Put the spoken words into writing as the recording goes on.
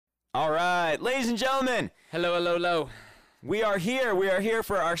All right, ladies and gentlemen, Hello, hello, hello. we are here. We are here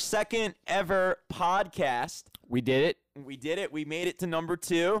for our second ever podcast. We did it. We did it. We made it to number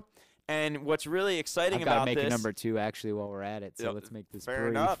 2. And what's really exciting I've got about to make this, a number 2 actually while we're at it. So Yep, let's make this fair brief.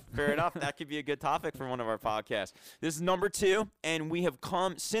 enough. Fair enough. That could be a good topic for one of our podcasts. This is number 2, and we have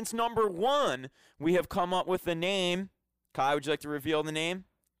come since number 1. We have come up with the name. Kai, would you like to reveal the name?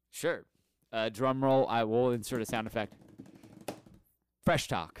 Sure. Drum roll. I will insert a sound effect. Fresh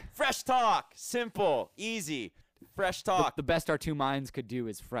talk. Fresh talk. Simple, easy. Fresh talk. The best our two minds could do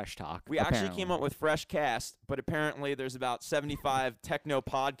is fresh talk. We actually came up with Fresh Cast, but apparently there's about 75 techno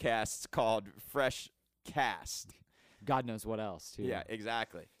podcasts called Fresh Cast. God knows what else, too. Yeah,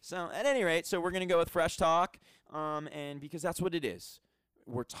 exactly. So at any rate, we're going to go with Fresh Talk, and because that's what it is.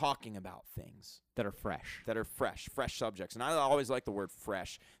 We're talking about things That are fresh. that are fresh subjects. And I always like the word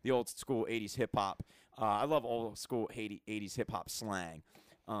fresh, the old school 80s hip hop. I love old school 80s hip hop slang.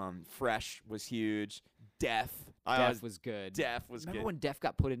 Fresh was huge. Deaf. Def was good. Def was Remember good. when Def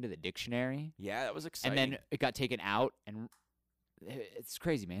got put into the dictionary? Yeah, that was exciting. And then it got taken out, and it's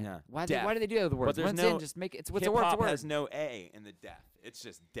crazy, man. Yeah. Why Def. do they do that with the words? there's Once no- in, just make it. It's what's a word? It's a Hip-hop word. has no A in the deaf. It's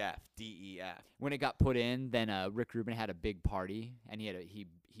just deaf, D-E-F. When it got put in, then Rick Rubin had a big party, and he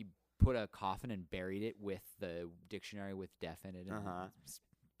put a coffin and buried it with the dictionary with Def in it. and Uh-huh. it's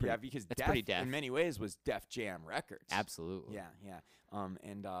Yeah, pretty- because that's Def, pretty Def. in many ways, was Def Jam Records. Absolutely. Yeah.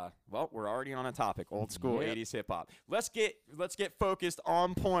 Well, we're already on a topic, old school Yep. 80s hip hop. Let's get focused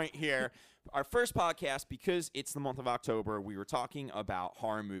on point here. Our first podcast, because it's the month of October, we were talking about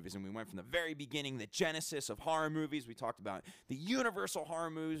horror movies, and we went from the very beginning, the genesis of horror movies. We talked about the universal horror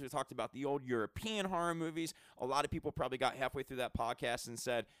movies. We talked about the old European horror movies. A lot of people probably got halfway through that podcast and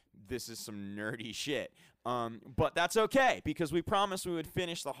said, this is some nerdy shit. But that's okay, because we promised we would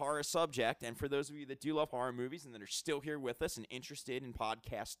finish the horror subject. And for those of you that do love horror movies and that are still here with us and interested in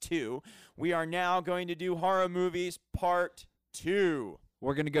podcast 2, we are now going to do horror movies part 2.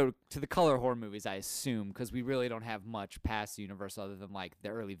 We're going to go to the color horror movies, I assume, because we really don't have much past Universal other than, like, the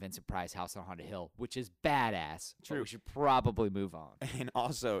early Vincent Price House on Haunted Hill, which is badass. But True. we should probably move on. And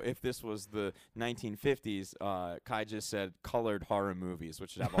also, if this was the 1950s, Kai just said colored horror movies,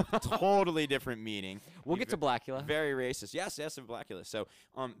 which would have a totally different meaning. We'll get to Blackula. Very racist. Yes, and Blackula. So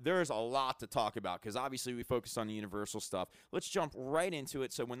there's a lot to talk about because obviously we focused on the Universal stuff. Let's jump right into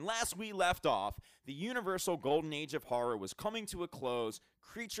it. So when last we left off, the Universal Golden Age of Horror was coming to a close.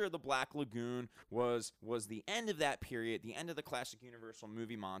 Creature of the Black Lagoon was the end of that period, the end of the classic Universal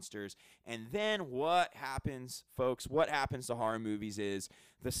movie monsters. And then what happens, folks, what happens to horror movies is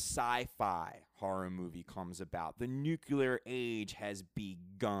the sci-fi horror movie comes about. The nuclear age has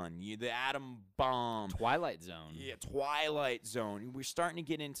begun. The atom bomb. Twilight Zone. Yeah, Twilight Zone. We're starting to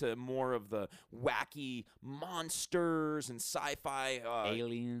get into more of the wacky monsters and sci-fi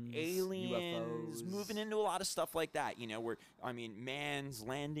Aliens. aliens, UFOs. moving into a lot of stuff like that. Man's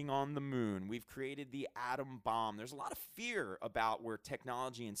landing on the moon. We've created the atom bomb. There's a lot of fear about where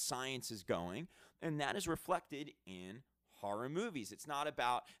technology and science is going, and that is reflected in horror movies. It's not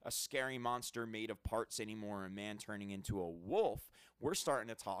about a scary monster made of parts anymore, a man turning into a wolf. We're starting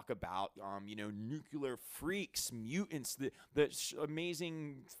to talk about, nuclear freaks, mutants, the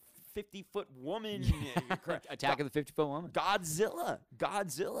amazing 50-foot woman. Attack of the 50-Foot Woman.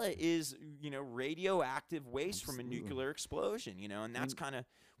 Godzilla is, radioactive waste from a Absolutely. nuclear explosion, and that's kind of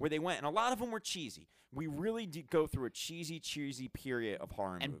where they went. And a lot of them were cheesy. We really did go through a cheesy period of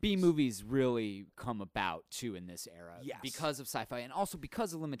horror movies. And B movies really come about, too, in this era. Yes. Because of sci-fi and also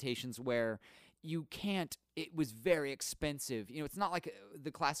because of limitations where you can't – it was very expensive. It's not like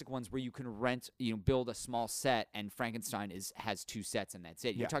the classic ones where you can rent, build a small set and Frankenstein has 2 sets and that's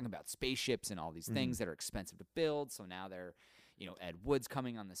it. You're Yeah. talking about spaceships and all these things that are expensive to build. So now they're – Ed Wood's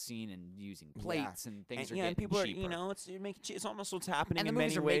coming on the scene and using plates and things are getting and people cheaper. are, it's almost what's happening and the in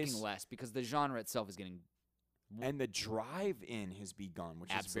movies many are ways. making less because the genre itself is getting And the drive-in has begun, which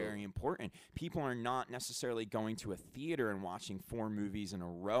is Absolutely. very important. People are not necessarily going to a theater and watching 4 movies in a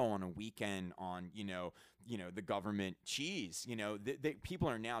row on a weekend on, the government cheese. People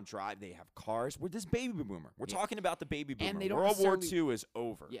are now they have cars. We're this baby boomer. We're talking about the baby boomer. And they don't World War necessarily- II is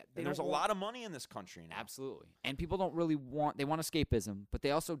over. Yeah, they and there's a don't want- lot of money in this country now. Absolutely. And people don't really they want escapism, but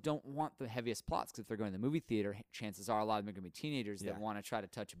they also don't want the heaviest plots because if they're going to the movie theater, chances are a lot of them are going to be teenagers Yeah. that want to try to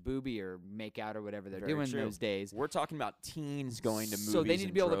touch a boobie or make out or whatever they're Very doing true. those days. We're talking about teens going to movies. So they need to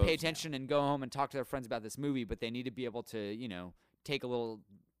in be able to pay droves now. attention and go home and talk to their friends about this movie, but they need to be able to, take a little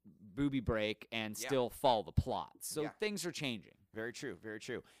booby break and Yeah. still follow the plot. So Yeah. things are changing. Very true. Very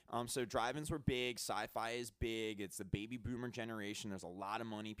true. So drive-ins were big. Sci-fi is big. It's the baby boomer generation. There's a lot of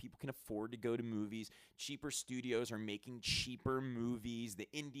money. People can afford to go to movies. Cheaper studios are making cheaper movies. The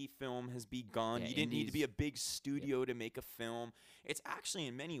indie film has begun. Yeah, You didn't need to indies- be a big studio to make a film. It's actually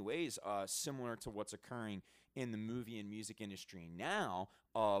in many ways similar to what's occurring in the movie and music industry now,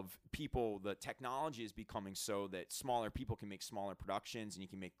 of people, the technology is becoming so that smaller people can make smaller productions and you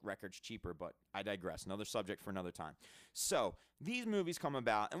can make records cheaper, but I digress. Another subject for another time. So these movies come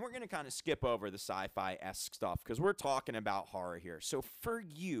about, and we're going to kind of skip over the sci-fi-esque stuff because we're talking about horror here. So for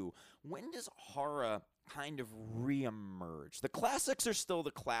you, when does horror kind of reemerge? The classics are still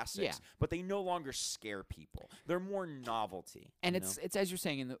the classics, Yeah. but they no longer scare people. They're more novelty. And you it's know? it's as you're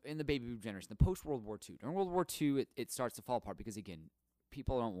saying, in the baby boom generation, the post World War II. During World War II, it starts to fall apart because, again,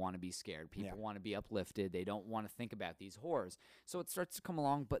 people don't want to be scared. People want to be uplifted. They don't want to think about these horrors. So it starts to come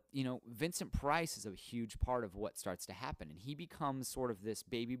along. But, Vincent Price is a huge part of what starts to happen. And he becomes sort of this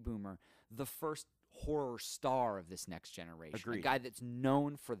baby boomer, the first horror star of this next generation. Agreed. A guy that's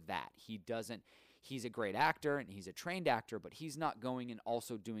known for that. He's a great actor and he's a trained actor, but he's not going and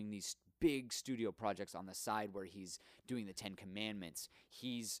also doing these big studio projects on the side where he's doing the 10 Commandments.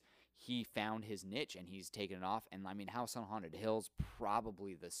 He found his niche and he's taken it off. And I mean, House on Haunted Hill's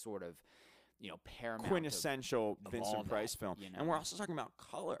probably the sort of, paramount quintessential of all Vincent that, Price film. And we're also talking about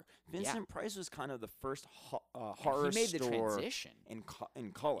color. Vincent Price was kind of the first horror he made the store transition.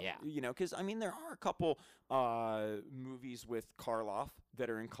 in color. Yeah. Because I mean, there are a couple movies with Karloff that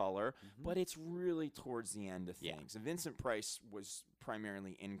are in color, but it's really towards the end of Yeah. things. And Vincent Price was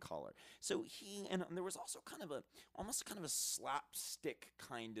primarily in color. So and there was also almost kind of a slapstick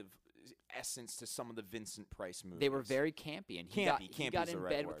kind of essence to some of the Vincent Price movies. They were very campy, and he Campy got is in the right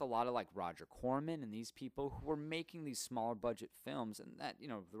bed word. with a lot of like Roger Corman and these people who were making these smaller budget films. And that,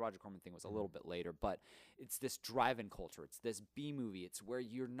 the Roger Corman thing was a little bit later, but it's this drive-in culture. It's this B movie. It's where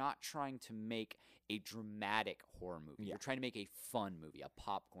you're not trying to make a dramatic horror movie. You're trying to make a fun movie, a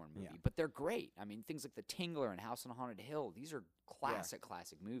popcorn movie. Yeah. But they're great. I mean, things like The Tingler and House on Haunted Hill, these are classic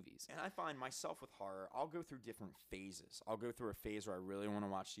movies. And I find myself with horror, I'll go through different phases. I'll go through a phase where I really want to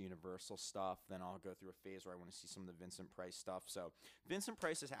watch the Universal stuff. Then I'll go through a phase where I want to see some of the Vincent Price stuff. So Vincent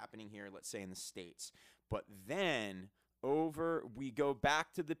Price is happening here, let's say in the States. But then we go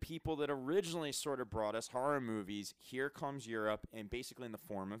back to the people that originally sort of brought us horror movies. Here comes Europe, and basically in the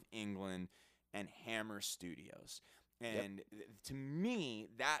form of England and Hammer Studios. And to me,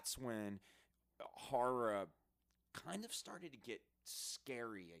 that's when horror kind of started to get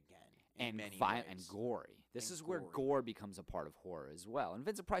scary again in And many violent ways. and gory. This And is where gory. gore becomes a part of horror as well. And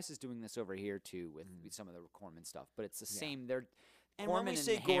Vincent Price is doing this over here too with some of the Corman stuff. But it's the same. They're And Corman when we and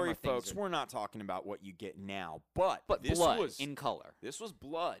say Hammer gory, things folks, are- we're not talking about what you get now, but but this blood was in color. this was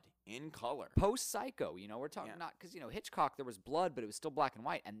blood in color. Post Psycho, we're talking Yeah. not because Hitchcock there was blood, but it was still black and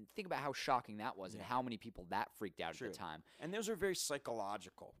white. And think about how shocking that was, and how many people that freaked out True. at the time. And those are very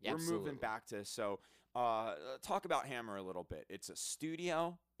psychological. We're Absolutely. moving back to talk about Hammer a little bit. It's a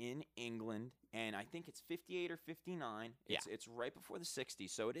studio in England, and I think it's 58 or 59. It's right before the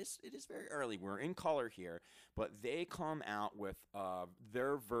 60s, so it is very early. We're in color here, but they come out with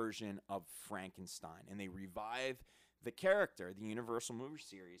their version of Frankenstein, and they revive the character, the Universal movie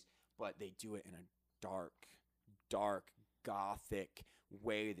series, but they do it in a dark, gothic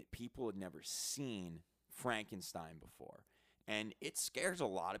way that people had never seen Frankenstein before. And it scares a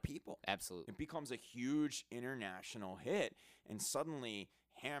lot of people. Absolutely. It becomes a huge international hit, and suddenly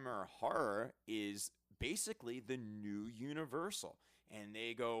Hammer Horror is basically the new Universal, and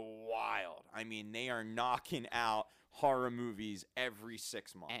they go wild. I mean, they are knocking out horror movies every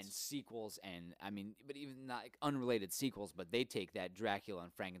 6 months. And sequels, and I mean, but even not like, unrelated sequels, but they take that Dracula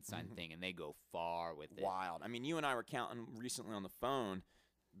and Frankenstein thing and they go far with it. Wild. I mean, you and I were counting recently on the phone,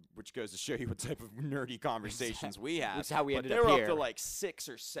 which goes to show you what type of nerdy conversations we have. Which is how we but ended they up were here. up to like 6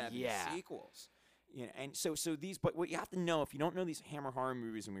 or 7 sequels. And so these, but what you have to know, if you don't know these Hammer horror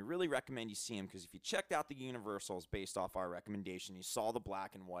movies, and we really recommend you see them, because if you checked out the Universals based off our recommendation, you saw the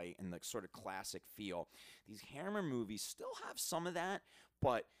black and white and the sort of classic feel. These Hammer movies still have some of that,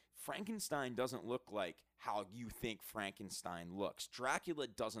 but Frankenstein doesn't look like how you think Frankenstein looks. Dracula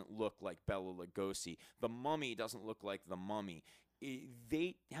doesn't look like Bela Lugosi. The Mummy doesn't look like the Mummy.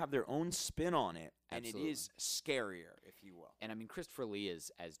 They have their own spin on it, and Absolutely. it is scarier, if you will. And I mean, Christopher Lee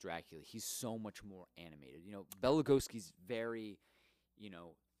is as Dracula. He's so much more animated. Bela Lugosi's very,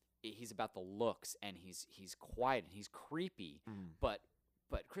 he's about the looks, and he's quiet and he's creepy. But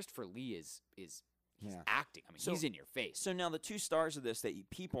Christopher Lee is He's Yeah. acting. I mean, So- he's in your face. So now the two stars of this that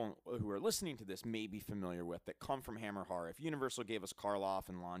people who are listening to this may be familiar with that come from Hammer Horror. If Universal gave us Karloff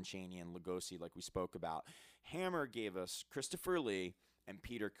and Lon Chaney and Lugosi, like we spoke about, Hammer gave us Christopher Lee and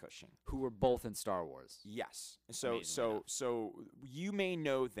Peter Cushing. Who were both in Star Wars. Yes. So Amazingly enough. so you may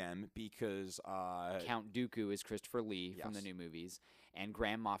know them because Count Dooku is Christopher Lee from the Yes. new movies, and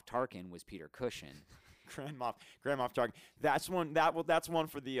Grand Moff Tarkin was Peter Cushing. Grand Moff Tarkin. That's one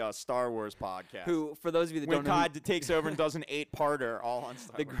for the Star Wars podcast. Who, for those of you that when don't know, who- COD takes over and does an 8-parter all on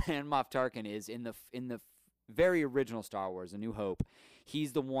Star the Wars. Grand Moff Tarkin is in the very original Star Wars, A New Hope.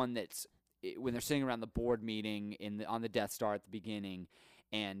 He's the one that's when they're sitting around the board meeting on the Death Star at the beginning,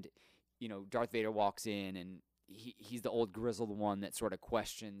 and Darth Vader walks in, and he's the old grizzled one that sort of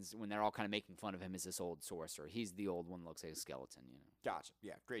questions when they're all kind of making fun of him as this old sorcerer. He's the old one that looks like a skeleton. Gotcha.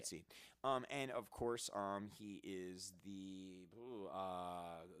 Yeah, great scene. And of course, he is the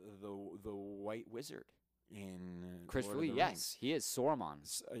White Wizard in Christopher Lord Lee, of the yes, Rings. he is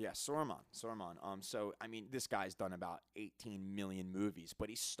Saruman. Yeah, Saruman. So I mean, this guy's done about 18 million movies, but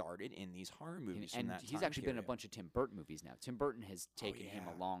he started in these horror movies. And from that he's time actually been in a period. bunch of Tim Burton movies now. Tim Burton has taken him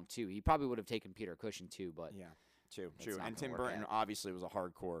yeah. along too. He probably would have taken Peter Cushing too, but Yeah. True. That's True. not And gonna Tim work Burton out. obviously was a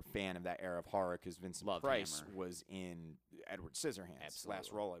hardcore fan of that era of horror because Vincent Loved Price Hammer. was in Edward Scissorhands' last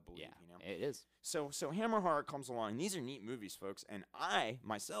Absolutely. role, I believe. yeah, it is. So Hammer Horror comes along. These are neat movies, folks, and I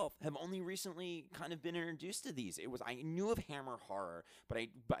myself have only recently kind of been introduced to these. I knew of Hammer Horror, but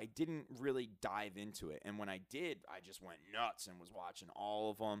I didn't really dive into it. And when I did, I just went nuts and was watching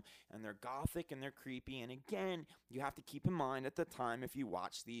all of them. And they're gothic and they're creepy. And again, you have to keep in mind at the time, if you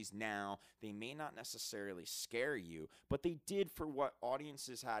watch these now, they may not necessarily scare you, but they did for what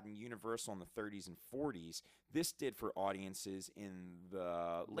audiences had in Universal in the 30s and 40s. This did for audiences in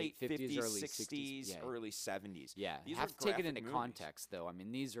the late 50s, early 60s, yeah. early 70s. Yeah, These you are have to take it graphic into movies. context, though. I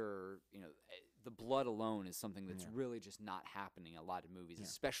mean, these are, the blood alone is something that's Yeah. really just not happening in a lot of movies, Yeah.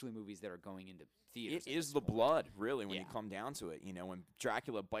 especially movies that are going into theaters. It at is this the point. blood, really, when you Yeah. come down to it. When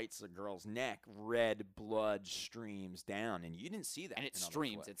Dracula bites a girl's neck, red blood streams down, and you didn't see that. And it in other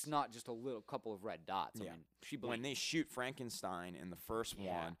streams. flicks. It's not just a little couple of red dots. Yeah. I mean, she When bleeds. they shoot Frankenstein in the first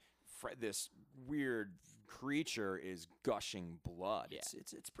Yeah. one, this weird creature is gushing blood. Yeah.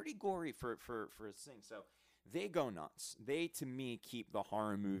 It's pretty gory for a thing. So they go nuts. They, to me, keep the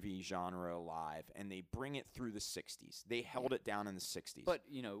horror movie genre alive, and they bring it through the 60s. They held it down in the 60s. But,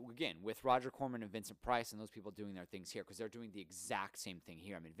 again, with Roger Corman and Vincent Price and those people doing their things here, because they're doing the exact same thing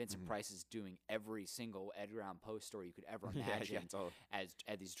here. I mean, Vincent Price is doing every single Edgar Allan Poe story you could ever Yeah, imagine totally. as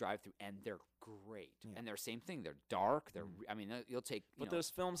these drive-through, and they're great. Yeah. And they're same thing. They're dark. They're, I mean, you'll take, But those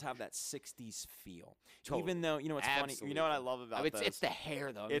films have that 60s feel. Totally. Even though, it's funny. You know what I love about it's those? the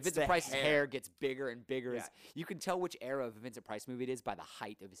hair, though. I mean, It's Vincent the Price's hair. hair gets bigger and bigger. Yeah. You can tell which era of a Vincent Price movie it is by the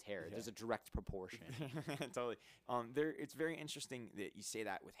height of his hair. There's a direct proportion. Totally. It's very interesting that you say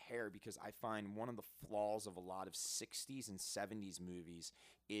that with hair because I find one of the flaws of a lot of 60s and 70s movies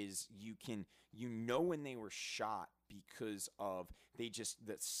is you know when they were shot because of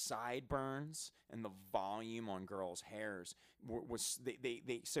the sideburns and the volume on girls' hairs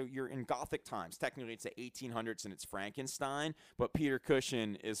so you're in Gothic times. Technically, it's the 1800s and it's Frankenstein, but Peter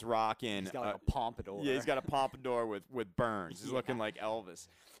Cushing is rocking. He's got like a pompadour. Yeah, he's got a pompadour with burns. He's Yeah. looking like Elvis.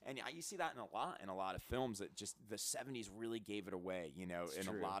 And you see that in a lot of films that just the 70s really gave it away, in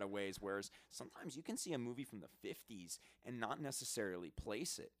true. a lot of ways. Whereas sometimes you can see a movie from the 50s and not necessarily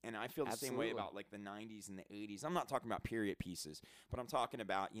place it. And I feel the same way Absolutely. about like the 90s and the 80s. I'm not talking about period pieces, but I'm talking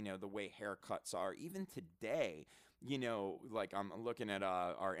about, the way haircuts are. Even today, like I'm looking at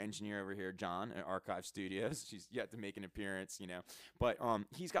our engineer over here, John, at Archive Studios. She's yet to make an appearance, But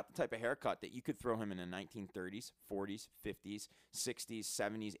he's got the type of haircut that you could throw him in the 1930s, 40s, 50s, 60s,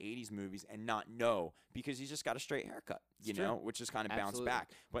 70s, 80s movies and not know because he's just got a straight haircut, true. which is kind of bounced Absolutely.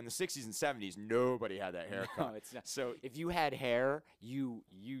 back. But in the 60s and 70s, nobody had that haircut. No, it's not. So If you had hair, you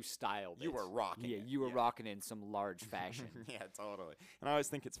styled it. you were rocking Yeah, it. you were Yeah. rocking it in some large fashion. Yeah, totally. And I always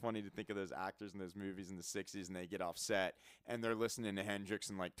think it's funny to think of those actors in those movies in the 60s and they get off set and they're listening to Hendrix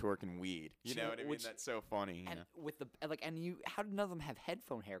and like twerking weed. You know what I mean? Which- That's so funny. And with the how did none of them have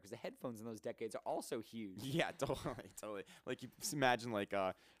headphone hair? Because the headphones in those decades are also huge. Yeah, totally. Like you just imagine like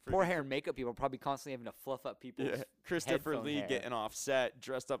Poor hair and makeup people probably constantly having to fluff up people's yeah, Christopher headphone Lee hair. getting off set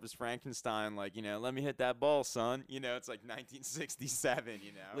dressed up as Frankenstein, like, let me hit that ball, son. It's like 1967,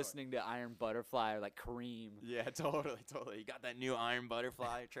 listening to Iron Butterfly or like Kareem. Yeah, totally. You got that new Iron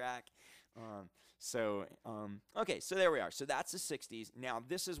Butterfly track. Okay, so there we are. So that's the 60s. Now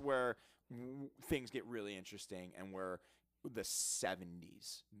this is where things get really interesting and where the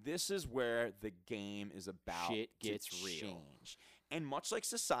 70s. This is where the game is about Shit to gets real. change. And much like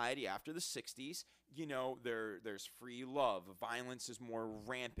society after the 60s, you know, there's free love. Violence is more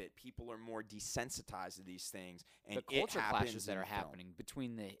rampant. People are more desensitized to these things. And the culture it happens clashes that in are film. happening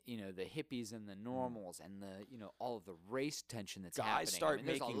between the the hippies and the normals and the all of the race tension that's happening. Guys start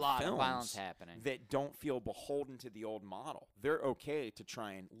there's making a lot films of violence happening. that don't feel beholden to the old model. They're okay to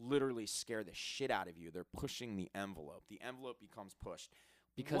try and literally scare the shit out of you. They're pushing the envelope. The envelope becomes pushed.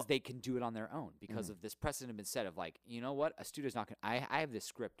 Because they can do it on their own. Because of this precedent been set of like, you know what, a studio's not going to. I have this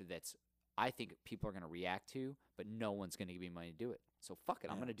script that's I think people are going to react to, but no one's going to give me money to do it. So fuck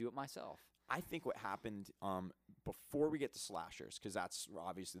it, I'm going to do it myself. I think what happened before we get to slashers, because that's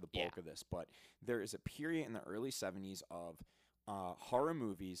obviously the bulk of this, but there is a period in the early 70s of horror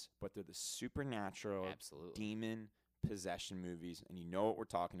movies, but they're the supernatural, Absolutely. demon possession movies, and you know what we're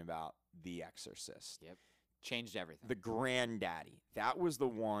talking about, The Exorcist. Yep. Changed everything. The Granddaddy. That was the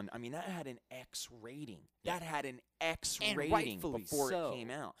one. I mean, that had an X rating. Yeah. That had an X And rating rightfully before so. it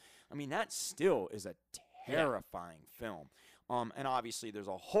came out. I mean, that still is a terrifying film. And obviously, there's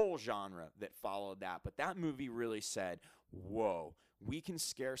a whole genre that followed that. But that movie really said, whoa, we can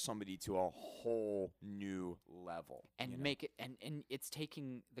scare somebody to a whole new level. And you know? make it and it's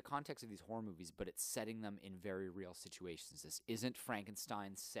taking the context of these horror movies, but it's setting them in very real situations. This isn't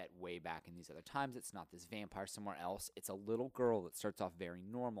Frankenstein set way back in these other times. It's not this vampire somewhere else. It's a little girl that starts off very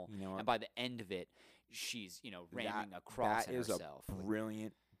normal, You know what? and by the end of it, she's ramming a cross in herself. That is a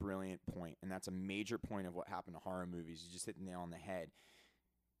brilliant, brilliant point, and that's a major point of what happened to horror movies. You just hit the nail on the head.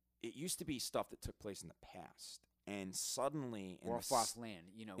 It used to be stuff that took place in the past. And suddenly, or a far-off land,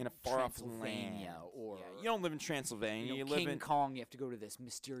 in a far-off Transylvania, land, or you don't live in Transylvania. You live King in Kong. You have to go to this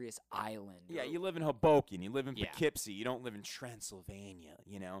mysterious island. Yeah, or- you live in Hoboken. You live in Yeah. Poughkeepsie. You don't live in Transylvania,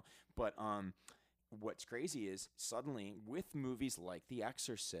 you know? But what's crazy is suddenly with movies like The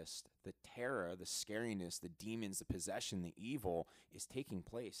Exorcist, the terror, the scariness, the demons, the possession, the evil is taking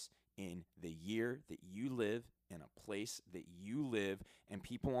place in the year that you live, in a place that you live, and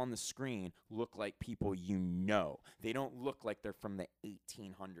people on the screen look like people you know. They don't look like they're from the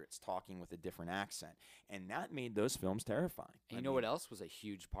 1800s talking with a different accent. And that made those films terrifying. And you know what else was a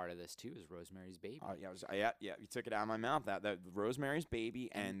huge part of this too? Is Rosemary's Baby. Yeah, you took it out of my mouth. That Rosemary's Baby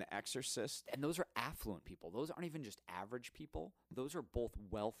and The Exorcist. And those are affluent people. Those aren't even just average people. Those are both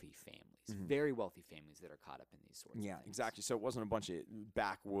wealthy families, very wealthy families that are caught up in these sorts of things. Exactly. So it wasn't a bunch of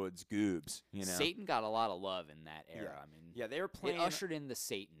backwoods goobs, you know. Satan got a lot of love in that era. Yeah. I mean, Yeah, they were playing. it ushered in the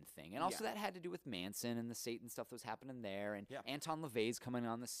Satan thing. And also Yeah. that had to do with Manson and the Satan stuff that was happening there. And Yeah. Anton LaVey's coming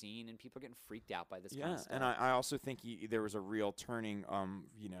on the scene, and people are getting freaked out by this kind of stuff. And I also think there was a real turning,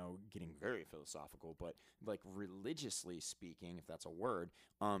 getting very philosophical, but like religiously speaking, if that's a word,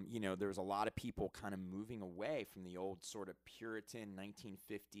 there was a lot of people kind of moving away from the old sort of Puritan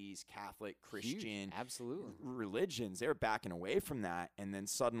 1950s Catholic Christian Absolutely. religions. They were backing away from that, and then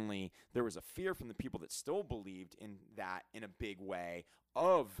suddenly there was a fear from the people that still believed in that in a big way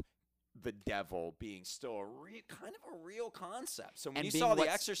of the devil being still kind of a real concept. So when And you being saw The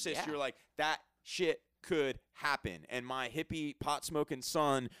what's- Exorcist, yeah. you're like, that shit could happen. And my hippie pot smoking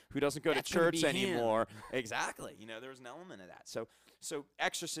son who doesn't go That's to gonna church be him. anymore. Exactly. There was an element of that. So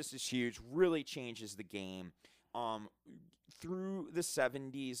Exorcist is huge, really changes the game. Through the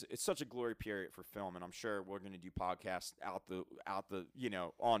 70s, it's such a glory period for film, and I'm sure we're going to do podcasts out the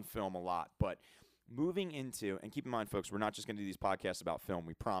on film a lot, but moving into, and keep in mind, folks, we're not just going to do these podcasts about film.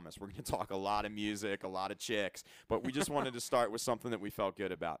 We promise. We're going to talk a lot of music, a lot of chicks, but we just wanted to start with something that we felt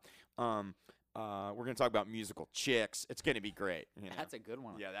good about. We're going to talk about musical chicks. It's going to be great. That's a good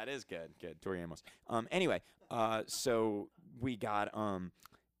one. Yeah, that is good. Good. Tori Amos. Anyway, so we got,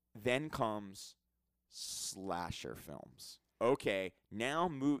 then comes slasher films. Okay,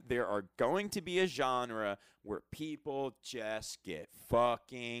 now there are going to be a genre where people just get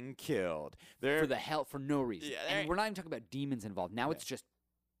fucking killed. For no reason. Yeah, and we're not even talking about demons involved. Now it's just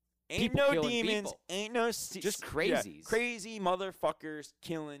ain't people no killing demons, people. ain't no Just crazies. crazy motherfuckers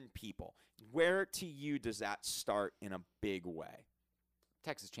killing people. Where to you does that start in a big way?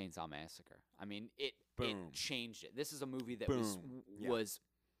 Texas Chainsaw Massacre. I mean, it Boom. changed it. This is a movie that Boom. Yeah. was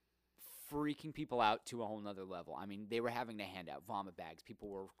freaking people out to a whole nother level. I mean, they were having to hand out vomit bags. People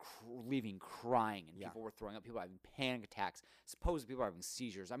were leaving crying, and Yeah. people were throwing up. People were having panic attacks. Supposedly, people were having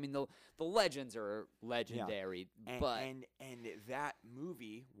seizures. I mean, the legends are legendary, but and that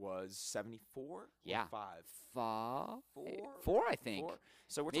movie was 74. Yeah. 5. four, I think. 4.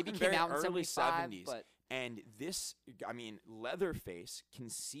 So we're Maybe talking came very out in early 75, 70s. but And this, I mean, Leatherface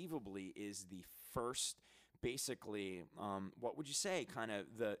conceivably is the first basically, what would you say? Kind of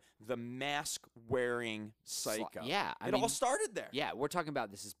the mask wearing psycho. Yeah, I it mean, all started there. Yeah, we're talking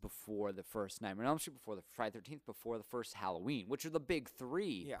about this is before the first Nightmare on Elm Street, before the Friday 13th, before the first Halloween, which are the big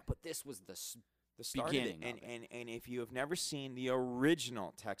three. Yeah. But this was the The start beginning of of it. it. And if you have never seen the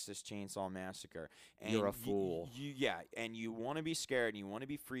original Texas Chainsaw Massacre, and You're a fool. And you want to be scared and you want to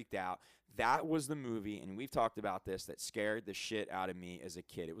be freaked out, that was the movie, and we've talked about this, that scared the shit out of me as a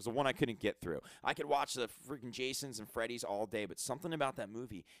kid. It was the one I couldn't get through. I could watch the freaking Jasons and Freddys all day, but something about that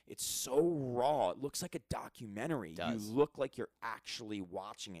movie, it's so raw. It looks like a documentary. It does. You look like you're actually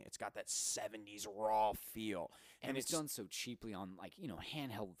watching it. It's got that 70s raw feel. And it's done so cheaply on, like,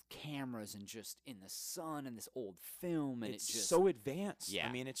 handheld cameras and just in the sun and this old film, and it's it just so advanced. Yeah.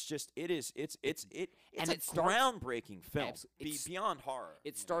 I mean, it's And a it starts- groundbreaking film It's- beyond horror.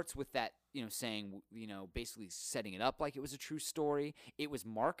 It starts with that, saying, basically setting it up like it was a true story. It was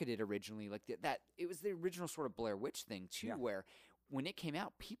marketed originally like that. It was the original sort of Blair Witch thing too, Yeah. where when it came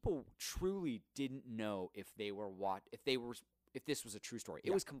out, people truly didn't know if this was a true story. It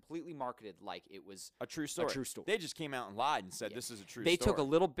Yeah. was completely marketed like it was a true story. true story. They just came out and lied and said Yeah. this is a true They story. took a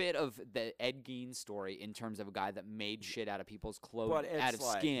little bit of the Ed Gein story in terms of a guy that made shit out of people's clothes, But it's out of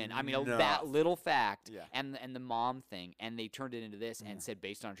like skin. I mean, that enough. little fact Yeah. and the mom thing, and they turned it into this Yeah. and said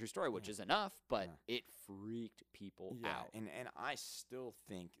based on a true story, which is enough, but Yeah. it freaked people Yeah, out. and I still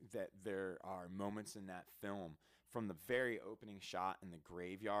think that there are moments in that film, from the very opening shot in the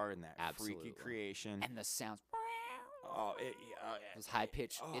graveyard and that Absolutely. freaky creation. And the sounds, those high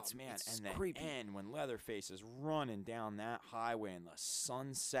pitched. Oh it's man, it's and the creepy. end when Leatherface is running down that highway and the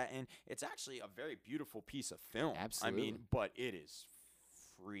sun setting, it's actually a very beautiful piece of film. I Absolutely. mean, but it is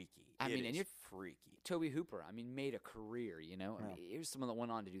freaky. I It mean, and is you're- freaky. Toby Hooper, I mean, made a career. I Yeah. mean, here's someone that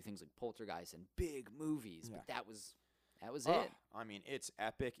went on to do things like Poltergeist and big movies, Yeah. but that was Oh, it. I mean, it's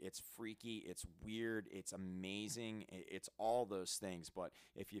epic, it's freaky, it's weird, it's amazing, it's all those things. But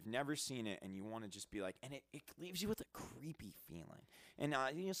if you've never seen it and you want to just be like, and it leaves you with a creepy feeling. And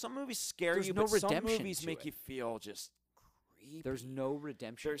some movies scare There's you, no but some redemption movies to make it. you feel just creepy. There's no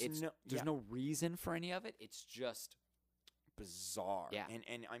redemption. There's There's no reason for any of it. It's just bizarre. Yeah.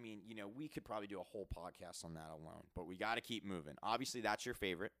 And I mean, we could probably do a whole podcast on that alone, but we got to keep moving. Obviously, that's your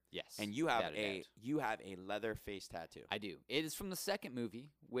favorite, yes. and you have without doubt. you have a leather face tattoo. I do. It is from the second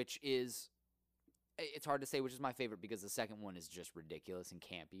movie, which is. It's hard to say which is my favorite because the second one is just ridiculous and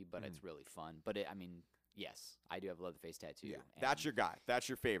campy, but it's really fun. But yes, I do have a Leatherface tattoo. Yeah, and that's your guy. That's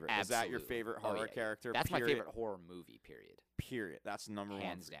your favorite. Is that your Absolutely. favorite Oh, horror yeah. character? That's my period? favorite horror movie. Period. Period. That's number one.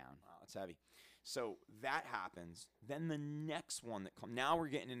 Hands for you. down. Wow, that's heavy. So that happens. Then the next one that comes. Now we're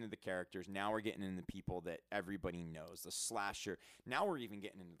getting into the characters. Now we're getting into the people that everybody knows. The slasher. Now we're even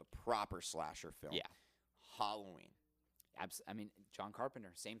getting into the proper slasher film. Yeah. Halloween. John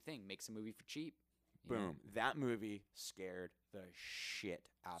Carpenter, same thing. Makes a movie for cheap. Boom. That movie scared the shit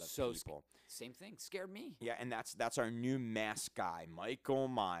out of So people. Same thing. Scared me. Yeah, and that's our new mask guy, Michael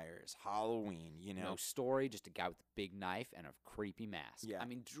Myers. Halloween. No story, just a guy with a big knife and a creepy mask. Yeah. I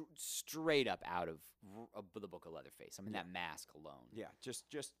mean, straight up out of the Book of Leatherface. I mean, Yeah. that mask alone. Yeah, just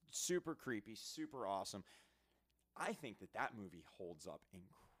super creepy, super awesome. I think that movie holds up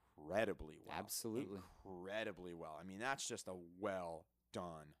incredibly well. Absolutely. Incredibly well. I mean, that's just a well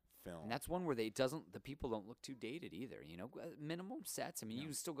done film. And that's one where the people don't look too dated either. Minimum sets. I mean, you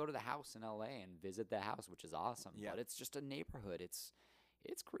can still go to the house in L.A. and visit the house, which is awesome. Yeah. But it's just a neighborhood. It's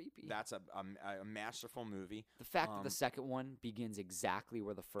creepy. That's a masterful movie. The fact that the second one begins exactly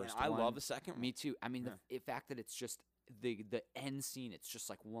where the first And I one. love the second one. Me too. I mean, Yeah. the fact that it's just the end scene, it's just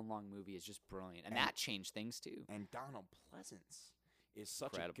like one long movie, is just brilliant. And that changed things too. And Donald Pleasance is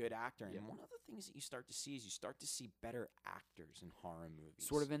such Incredible. a good actor. And Yep. one of the things that you start to see is you start to see better actors in horror movies.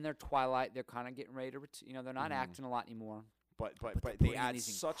 Sort of in their twilight, they're kind of getting ready to, they're not Mhm. acting a lot anymore. But they're they putting in add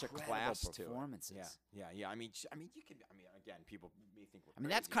these such a incredible class to it. performances. Yeah. I mean, you could. I mean, again, people may think we're. I mean,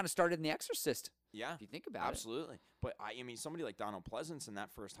 that's crazy. kind of started in The Exorcist, Yeah. if you think about Absolutely. But I mean, somebody like Donald Pleasance in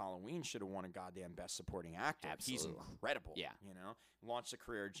that first Halloween should have won a goddamn Best Supporting Actor. He's Absolutely. incredible. Yeah. Launched the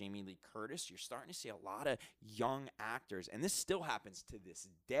career of Jamie Lee Curtis. You're starting to see a lot of young actors, and this still happens to this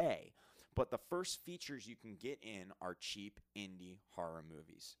day. But the first features you can get in are cheap indie horror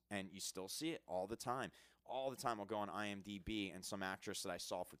movies, and you still see it all the time. All the time I'll go on IMDb, and some actress that I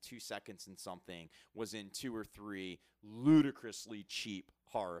saw for 2 seconds in something was in 2 or 3 ludicrously cheap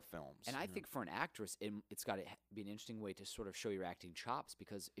horror films. And I think for an actress, it's got to be an interesting way to sort of show your acting chops,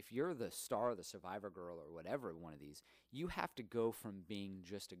 because if you're the star of the Survivor Girl or whatever one of these, you have to go from being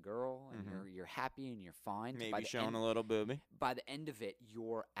just a girl and you're happy and you're fine. Maybe showing a little booby. By the end of it,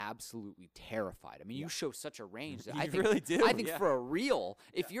 you're absolutely terrified. I mean, you show such a range that You I think really do, I think yeah. for a real,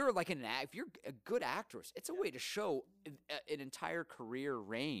 if you're like if you're a good actress, it's a way to show an entire career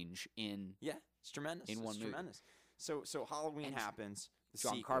range in Yeah, it's tremendous. in one it's movie. tremendous. So Halloween And happens. The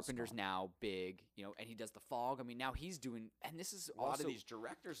John sequels Carpenter's come. now big, and he does The Fog. I mean, now he's doing, and this is A lot also of these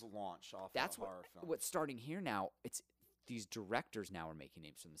directors launch off that's of horror films. what's starting here now. It's these directors now are making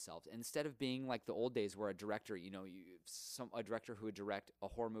names for themselves instead of being like the old days where a director, a director who would direct a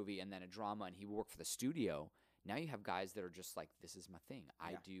horror movie and then a drama, and he would work for the studio. Now you have guys that are just like, this is my thing.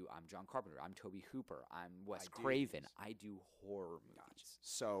 I'm John Carpenter. I'm Toby Hooper. I'm Wes Craven. I do horror movies.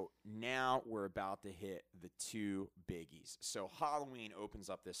 So now we're about to hit the two biggies. So Halloween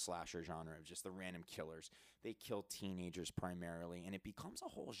opens up this slasher genre of just the random killers. They kill teenagers primarily, and it becomes a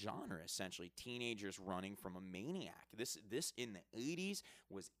whole genre essentially. Teenagers running from a maniac. This in the 80s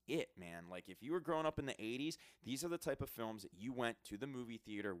was it, man. Like if you were growing up in the 80s, these are the type of films that you went to the movie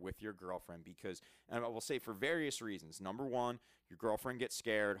theater with your girlfriend because, and I will say for various reasons. Number one, your girlfriend gets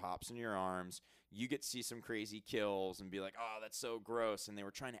scared, hops in your arms. You get to see some crazy kills and be like, oh, that's so gross. And they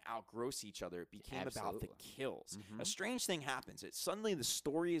were trying to outgross each other. It became about the kills. A strange thing happens. Suddenly the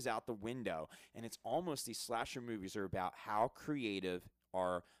story is out the window, and it's almost these slasher movies are about how creative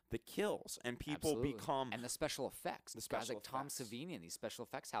are the kills. And people become... And the special effects. The special guys like Tom effects. Savini and these special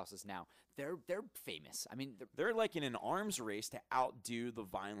effects houses now, they're famous. I mean, They're like in an arms race to outdo the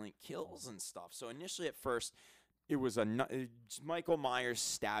violent kills and stuff. So initially at first... It was Michael Myers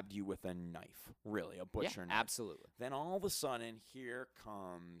stabbed you with a knife, really, a butcher knife. Absolutely. Then all of a sudden, here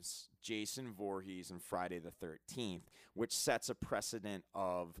comes Jason Voorhees and Friday the 13th, which sets a precedent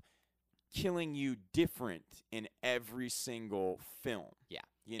of killing you different in every single film. Yeah.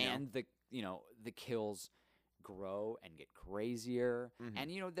 And the kills grow and get crazier,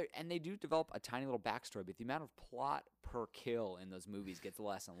 and they do develop a tiny little backstory, but the amount of plot per kill in those movies gets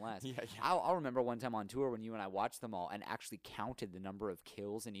less and less. I'll remember one time on tour when you and I watched them all and actually counted the number of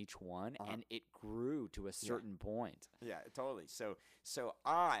kills in each one, and it grew to a certain point. Yeah, totally. So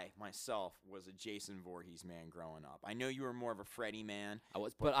I myself was a Jason Voorhees man growing up. I know you were more of a Freddy man. I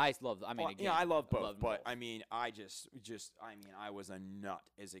was, but I love. I mean, again, I love both. them But both. I mean, I was a nut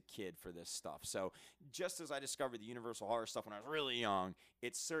as a kid for this stuff. So just as I discovered the Universal horror stuff when I was really young,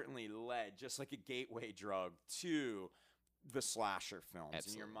 it certainly led, just like a gateway drug, to the slasher films.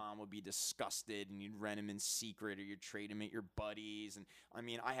 Absolutely. And your mom would be disgusted, and you'd rent them in secret, or you'd trade them at your buddies. And I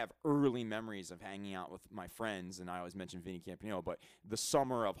mean, I have early memories of hanging out with my friends, and I always mention Vinny Campanile, but the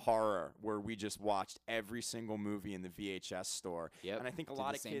summer of horror where we just watched every single movie in the VHS store. Yep. And I think a Did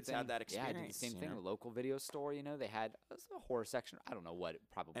lot the of same kids thing. had that experience. Yeah, I did the same thing. know? The local video store, they had a horror section. I don't know what,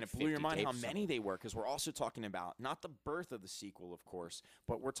 probably. And it blew your 50 mind how tapes or many they were, because we're also talking about not the birth of the sequel, of course,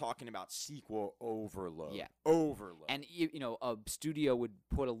 but we're talking about sequel overload. Yeah. Overload. And a studio would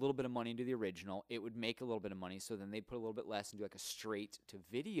put a little bit of money into the original. It would make a little bit of money, so then they'd put a little bit less and do like a straight to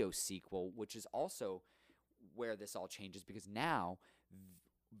video sequel, which is also where this all changes, because now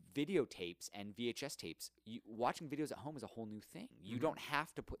videotapes and VHS tapes, watching videos at home is a whole new thing. You don't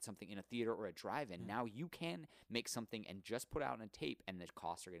have to put something in a theater or a drive-in. Now you can make something and just put out on a tape, and the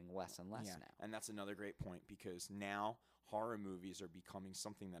costs are getting less and less now. And that's another great point, because now horror movies are becoming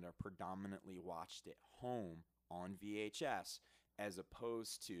something that are predominantly watched at home on VHS as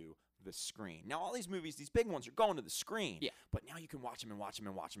opposed to the screen. Now, all these movies, these big ones, are going to the screen. Yeah. But now you can watch them and watch them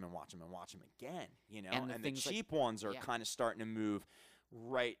and watch them and watch them and watch them again. And the the things like- cheap ones are yeah. kind of starting to move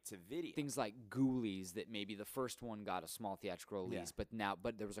right to video. Things like Ghoulies, that maybe the first one got a small theatrical release, but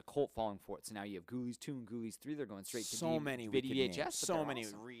there was a cult following for it. So now you have Ghoulies 2 and Ghoulies 3. They're going straight to many we could name. VHS. but So they're many.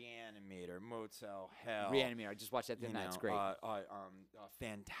 awesome. Reanimator, Motel Hell. Reanimator. I just watched that the other night. It's great.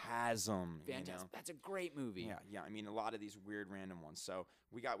 Phantasm. Fantastic. That's a great movie. Yeah. I mean, a lot of these weird random ones. So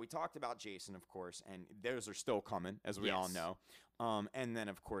we talked about Jason, of course, and those are still coming, as we all Yes. know. And then,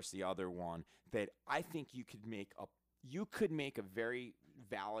 of course, the other one that I think you could make a very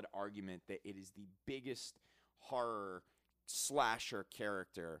valid argument that it is the biggest horror slasher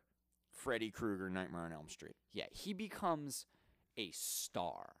character, Freddy Krueger, Nightmare on Elm Street. Yeah, he becomes a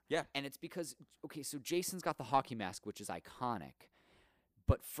star. Yeah. And it's because, so Jason's got the hockey mask, which is iconic,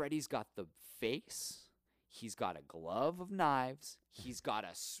 but Freddy's got the face. He's got a glove of knives. He's got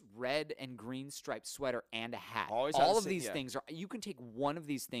a red and green striped sweater and a hat. Always had All the of same- these yeah. things you can take one of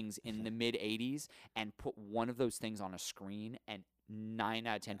these things in the mid 80s and put one of those things on a screen, and 9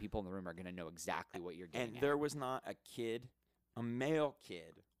 out of 10 people in the room are going to know exactly what you're getting And at. there was not a kid a male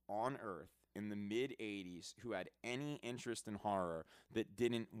kid on Earth in the mid 80s who had any interest in horror that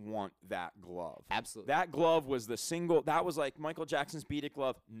didn't want that glove. Absolutely. That glove was the single, that was like Michael Jackson's Beat It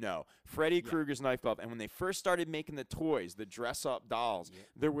glove. No. Freddy Krueger's knife glove. And when they first started making the toys, the dress up dolls,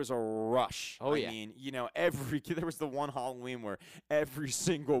 there was a rush. Oh, I mean, you know, every kid, there was the one Halloween where every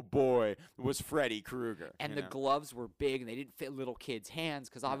single boy was Freddy Krueger. And you the know? gloves were big and they didn't fit little kids' hands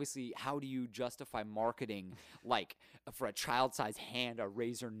because obviously, how do you justify marketing like for a child-sized hand a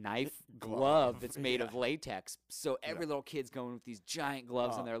razor knife glove that's made of latex? So every little kid's going with these giant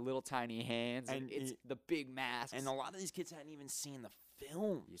gloves in their little tiny hands, and it's the big masks. And a lot of these kids hadn't even seen the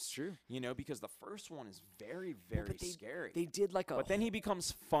films. It's true. You know, because the first one is very, very scary. They did like a. But then he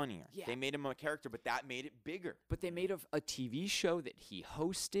becomes funnier. Yeah. They made him a character, but that made it bigger. But they made a TV show that he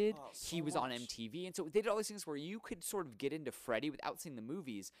hosted. So He was on much. MTV. And so they did all these things where you could sort of get into Freddy without seeing the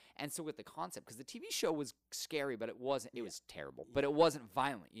movies and still get the concept. Because the TV show was scary, but it wasn't. It was terrible. But it wasn't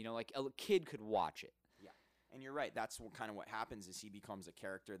violent. You know, like a kid could watch it. Yeah. And you're right. That's what kind of what happens is he becomes a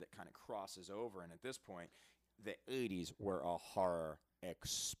character that kind of crosses over. And at this point, the 80s were a horror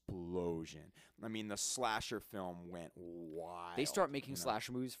explosion. I mean, the slasher film went wild. They start making you know?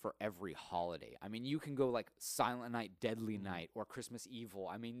 slasher movies for every holiday. I mean, you can go like Silent Night, Deadly Night, or Christmas Evil.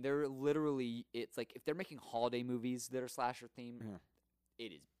 I mean, they're literally, it's like if they're making holiday movies that are slasher themed,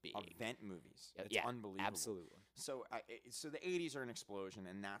 it is big. Event movies. It's Yeah, unbelievable. absolutely. So, so the 80s are an explosion,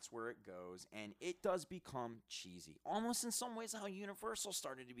 and that's where it goes. And it does become cheesy. Almost in some ways how Universal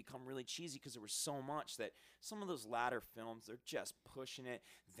started to become really cheesy because there was so much that some of those latter films, they're just pushing it.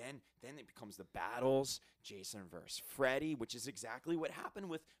 Then it becomes the battles, Jason versus Freddy, which is exactly what happened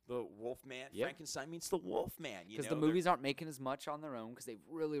with the Wolfman. Yep. Frankenstein meets the Wolfman. Because the movies aren't making as much on their own because they've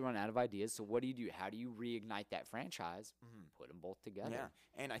really run out of ideas. So what do you do? How do you reignite that franchise? Put them both together. Yeah,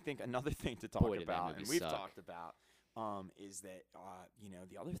 and I think another thing to talk Boy, did that about, movie and we've suck. talked about, is that you know,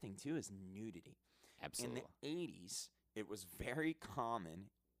 the other thing too is nudity. Absolutely. In the 80s, it was very common.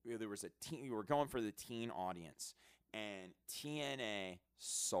 There was a teen. You were going for the teen audience, and TNA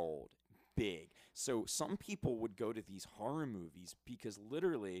sold big. So some people would go to these horror movies because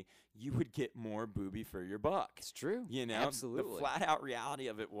literally you would get more booby for your buck. It's true. You know, Absolutely. the flat out reality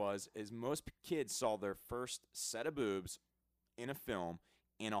of it was is most kids saw their first set of boobs in a film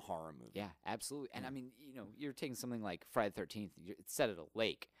in a horror movie. Yeah, absolutely. And I mean, you know, you're taking something like Friday the 13th, it's set at a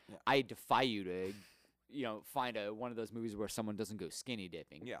lake. Yeah. I defy you to, you know, find one of those movies where someone doesn't go skinny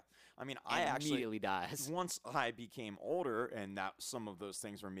dipping. Yeah. I mean, And I actually immediately dies. once I became older and that some of those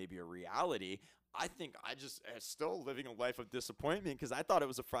things were maybe a reality, I think I just am still living a life of disappointment because I thought it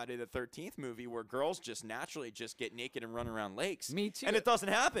was a Friday the 13th movie where girls just naturally just get naked and run around lakes. Me too. And it doesn't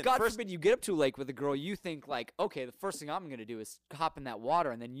happen. God First, forbid you get up to a lake with a girl, you think like, okay, the first thing I'm going to do is hop in that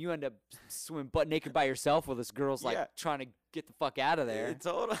water, and then you end up swimming butt naked by yourself while this girl's like Yeah. trying to get the fuck out of there.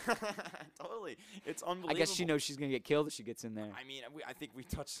 Totally. It's unbelievable. I guess she knows she's going to get killed if she gets in there. I mean, I think we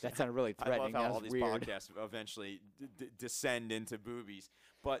touched. That sounded really I threatening. love how That all was these weird. podcasts eventually descend into boobies.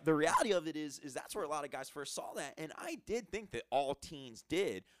 But the reality of it is that's where a lot of guys first saw that. And I did think that all teens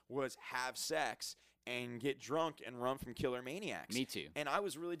did was have sex and get drunk and run from killer maniacs. Me too. And I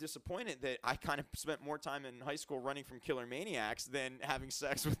was really disappointed that I kind of spent more time in high school running from killer maniacs than having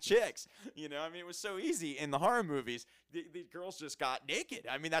sex with chicks. You know, I mean, it was so easy in the horror movies. The girls just got naked.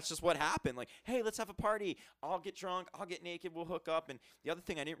 I mean, that's just what happened. Like, hey, let's have a party. I'll get drunk. I'll get naked. We'll hook up. And the other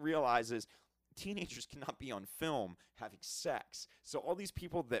thing I didn't realize is teenagers cannot be on film having sex. So all these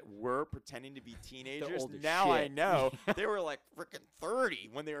people that were pretending to be teenagers, old as now I shit. know they were like freaking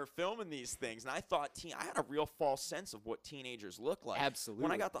 30 when they were filming these things. And I thought I had a real false sense of what teenagers look like. Absolutely.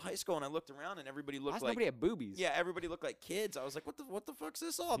 When I got to high school and I looked around and everybody Why looked does like nobody have boobies? yeah, everybody looked like kids. I was like, what the fuck's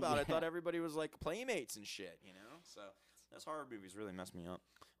this all about? I Yeah. thought everybody was like playmates and shit, you know? So those horror movies really messed me up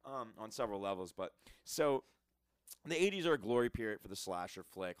on several levels. But so the 80s are a glory period for the slasher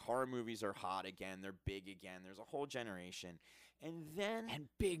flick. Horror movies are hot again. They're big again. There's a whole generation. And then And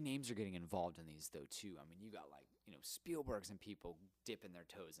big names are getting involved in these though too. I mean, you got like, you know, Spielberg's and people dipping their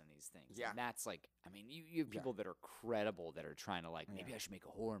toes in these things. Yeah. And that's like, I mean, you have people that are credible that are trying to like, maybe I should make a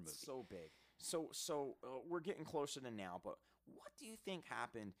horror movie. so big. So we're getting closer to now, but what do you think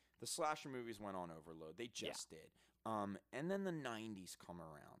happened? The slasher movies went on overload. They just did. And then the 90s come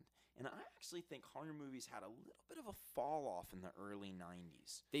around. And I actually think horror movies had a little bit of a fall off in the early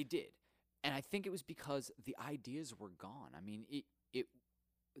 90s. They did. And I think it was because the ideas were gone. I mean,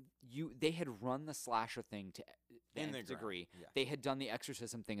 they had run the slasher thing to the In nth the ground, degree. yeah. They had done the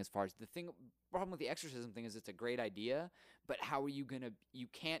exorcism thing as far as the problem with the exorcism thing is it's a great idea, but how are you gonna? You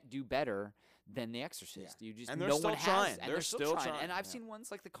can't do better than the Exorcist. Yeah. You just And they're no still one has, trying. and They're still trying, And I've yeah. seen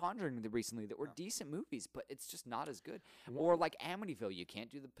ones like The Conjuring recently that were decent movies, but it's just not as good. Well- Or like Amityville, you can't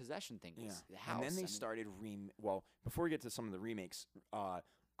do the possession thing. Yeah. The house, And then I they mean, started well, before we get to some of the remakes,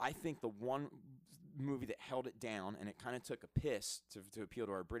 I think the one movie that held it down and it kind of took a piss to appeal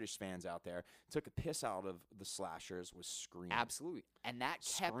to our British fans out there, took a piss out of the slashers was Scream. Absolutely, and that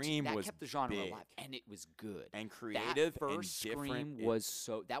Scream was kept the genre big. alive, and it was good. And That creative first and different. Scream was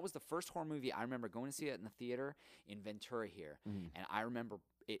so. That was the first horror movie I remember going to see it in the theater in Ventura here, Mhm. and I remember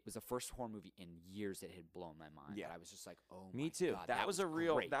it was the first horror movie in years that had blown my mind. Yeah. That I was just like, oh, Me my too. God, that was a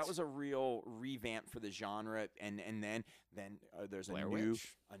real great. revamp for the genre, and then there's Blair a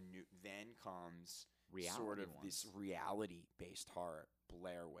Witch. new then comes Reality sort of ones. this reality based horror,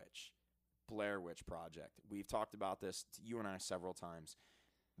 Blair Witch Project. We've talked about this you and I several times.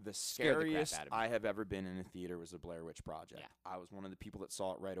 The Scared the crap scariest out of me. I have ever been in a theater was the Blair Witch Project. Yeah. I was one of the people that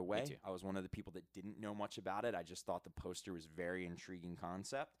saw it right away. too. I was one of the people that didn't know much about it. I just thought the poster was very intriguing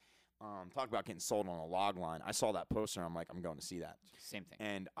concept. Talk about getting sold on a log line. I saw that poster and I'm like, I'm going to see that. Same thing.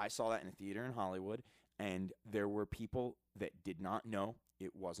 And I saw that in a theater in Hollywood, and there were people that did not know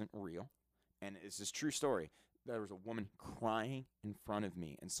it wasn't real. And it's this true story. There was a woman crying in front of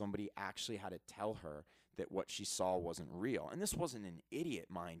me, and somebody actually had to tell her that what she saw wasn't real. And this wasn't an idiot,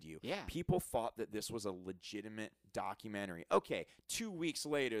 mind you. Yeah. People thought that this was a legitimate documentary. Okay, 2 weeks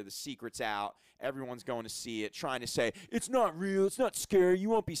later, the secret's out. Everyone's going to see it, trying to say, it's not real, it's not scary, you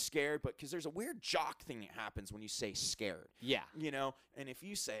won't be scared. But because there's a weird jock thing that happens when you say scared. Yeah. You know, and if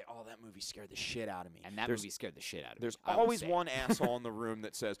you say, "Oh, that movie scared the shit out of me," And that there's, movie scared the shit out of me. there's I will always say. one asshole in the room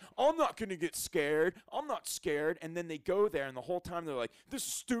that says, "I'm not gonna get scared. I'm not scared," and then they go there, and the whole time they're like, "This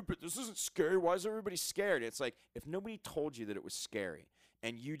is stupid. This isn't scary. Why is everybody scared?" It's like if nobody told you that it was scary,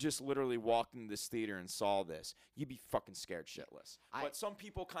 and you just literally walked into this theater and saw this, you'd be fucking scared shitless. But some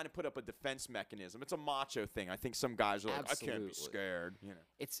people kind of put up a defense mechanism. It's a macho thing. I think some guys are like, "I can't be Absolutely. scared," you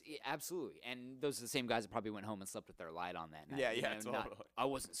know. Absolutely, and those are the same guys that probably went home and slept with their light on that night. Yeah, you yeah, know, not, totally. I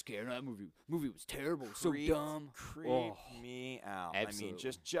wasn't scared. That movie was terrible. Creeped- so dumb. Creeped Oh. me out. I Absolutely.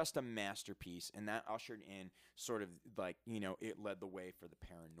 mean, just a masterpiece, and that ushered in sort of like it led the way for the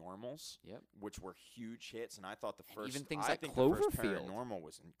Paranormals, Yep. which were huge hits. And I thought the first, even things I like think the first Cloverfield. Paranormal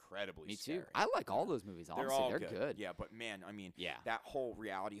was incredibly Me scary. too. I like all those movies. Honestly, They're all good. Yeah, but man, I mean, Yeah. that whole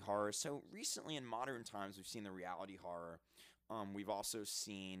reality horror. So recently in modern times, we've seen the reality horror. We've also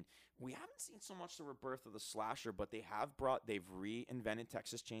seen. We haven't seen so much the rebirth of the slasher, but they've reinvented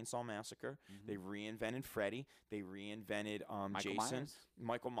Texas Chainsaw Massacre. Mhm. They've reinvented Freddy. They reinvented Michael Jason, Myers.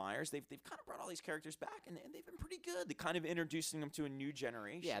 Michael Myers. They've kind of brought all these characters back, and they've been pretty good. They kind of introducing them to a new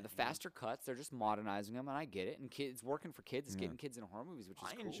generation. Yeah, the you know? faster cuts, they're just modernizing them, and I get it. And kids working for kids is Yeah. getting kids in horror movies, which is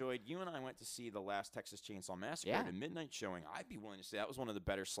I cool. enjoyed. You and I went to see the last Texas Chainsaw Massacre Yeah. at a midnight showing. I'd be willing to say that was one of the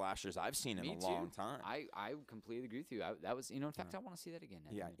better slashers I've seen in Me a too. long time. I completely agree with you. That was, in fact, I want to see that again.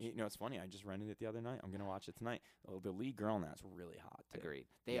 Yeah, it's funny. I just rented it the other night. I'm gonna watch it tonight. Oh, the lead girl in that's really hot. Too. Agreed.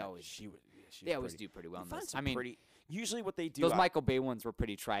 They Yeah, always she was. Yeah, they always pretty. do pretty well You in find this. some I mean, pretty. Usually, what they do. those Michael Bay ones were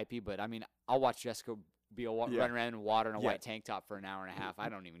pretty trippy, but I mean, I'll watch Jessica Biel Yeah. run around in water in a Yeah. white tank top for an hour and a half. I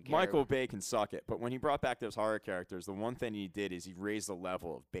don't even care. Michael Bay can suck it, but when he brought back those horror characters, the one thing he did is he raised the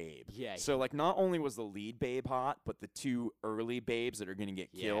level of Babe. Yeah. So like, not only was the lead Babe hot, but the two early Babes that are gonna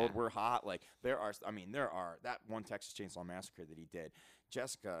get killed Yeah. were hot. Like there are that one Texas Chainsaw Massacre that he did.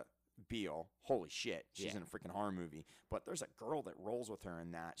 Jessica Biel, holy shit, she's Yeah. in a freaking horror movie. But there's a girl that rolls with her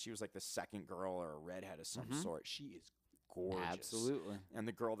in that. She was like the second girl or a redhead of some Mhm. sort. She is gorgeous. Absolutely. And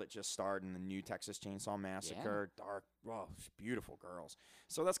the girl that just starred in the new Texas Chainsaw Massacre, dark, beautiful girls.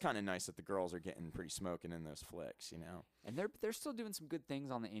 So that's kind of nice that the girls are getting pretty smoking in those flicks, you know. And they're still doing some good things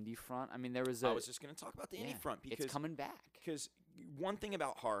on the indie front. I mean, there was I was just going to talk about the indie yeah, front because it's coming back. because one thing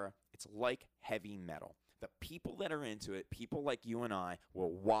about horror, it's like heavy metal. The people that are into it, people like you and I,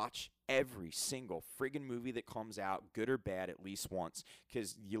 will watch every single friggin' movie that comes out, good or bad, at least once.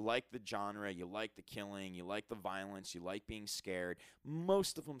 Because you like the genre, you like the killing, you like the violence, you like being scared.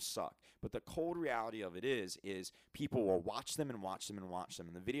 Most of them suck. But the cold reality of it is people will watch them and watch them and watch them.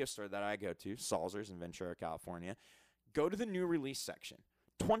 And the video store that I go to, Salzers in Ventura, California, go to the new release section.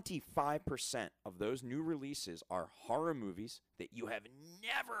 25% of those new releases are horror movies that you have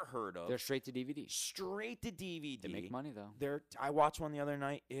never heard of. They're straight to DVD. Straight to DVD. They make money though. I watched one the other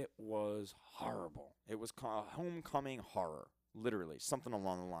night. It was horrible. It was called Homecoming Horror, literally something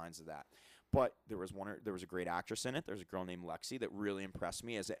along the lines of that. But there was a great actress in it. There's a girl named Lexi that really impressed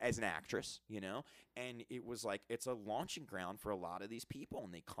me as an actress, and it was like it's a launching ground for a lot of these people,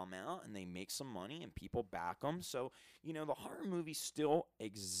 and they come out and they make some money and people back them. So, the horror movie still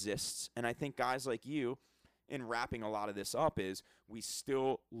exists, and I think guys like you, in wrapping a lot of this up, is we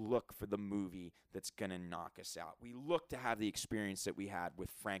still look for the movie that's going to knock us out. We look to have the experience that we had with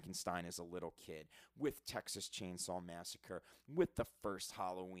Frankenstein as a little kid, with Texas Chainsaw Massacre, with the first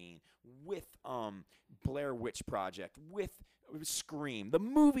Halloween, with Blair Witch Project, with Scream. The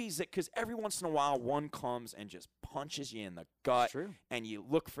movies that, because every once in a while one comes and just punches you in the gut, True. and you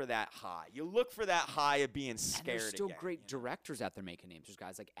look for that high. You look for that high of being scared. And there's still again, great directors out there making names. There's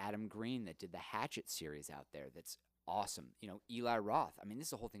guys like Adam Green that did the Hatchet series out there. That's awesome. Eli Roth. I mean, this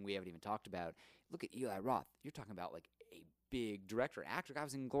is a whole thing we haven't even talked about. Look at Eli Roth. You're talking about like a big director, actor. Guy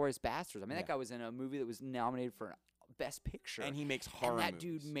was in Glorious Bastards. I mean, that guy was in a movie that was nominated for Best Picture. And he makes horror movies. And that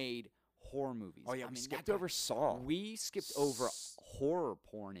movies. dude made horror movies. Oh, yeah, we mean, skipped over Saw. We skipped over horror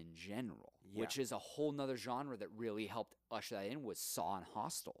porn in general, Yeah. which is a whole nother genre that really helped usher that in, was Saw and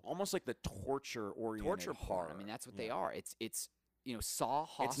Hostel. Almost like the torture-oriented Torture horror. porn. I mean, that's what they are. It's Saw,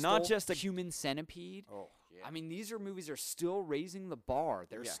 Hostel, It's not just a Human Centipede. Oh, yeah. I mean, these are movies are still raising the bar.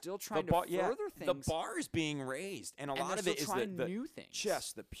 They're still trying bar, to further things. The bar is being raised, and a lot of it is trying the new things.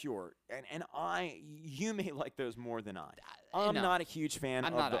 just the pure. And you may like those more than I. I'm no. not a huge fan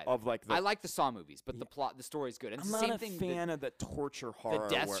I'm of not the, either. of like the. I like the Saw movies, but the plot, the story's good. And I'm it's the not same a thing. fan of the torture horror.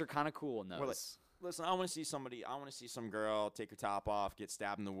 The deaths where- are kind of cool in those. where, like, listen, I want to see some girl take her top off, get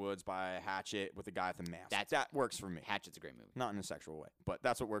stabbed in the woods by a hatchet with a guy with a mask. That works for me. Hatchet's a great movie. Not in a sexual way, but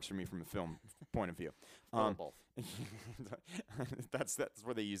that's what works for me from a film point of view. Both. That's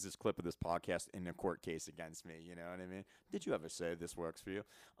where they use this clip of this podcast in a court case against me. You know what I mean? Did you ever say this works for you?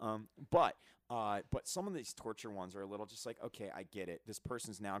 But some of these torture ones are a little just like, okay, I get it. This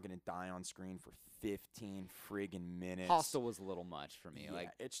person's now going to die on screen for 15 friggin' minutes. Hostel was a little much for me. Yeah, Like,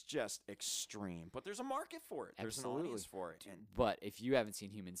 it's just extreme. But there's a market for it. There's an audience for it. And but if you haven't seen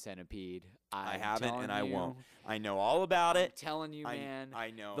Human Centipede, I haven't, and I you, won't. I know all about I'm it. telling you, man.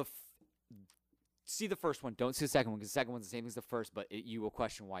 I know. See the first one. Don't see the second one, because the second one's the same as the first, but you will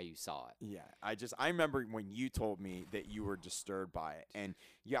question why you saw it. Yeah, I remember when you told me that you were disturbed by it, and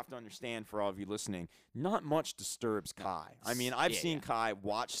you have to understand, for all of you listening, not much disturbs Kai. I mean, I've seen Kai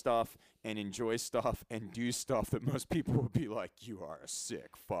watch stuff and enjoy stuff and do stuff that most people would be like, "You are a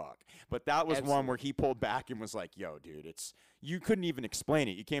sick fuck." But that was one where he pulled back and was like, "Yo, dude, you couldn't even explain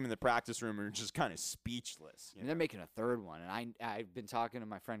it. You came in the practice room and were just kind of speechless." And they're making a third one, and I've been talking to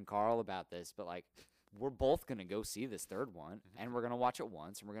my friend Carl about this, but like, we're both gonna go see this third one, and we're gonna watch it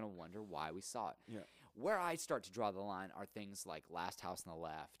once, and we're gonna wonder why we saw it. Yeah. Where I start to draw the line are things like Last House on the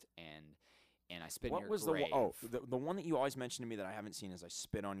Left and I Spit in Your What Grave. was the one that you always mentioned to me that I haven't seen is I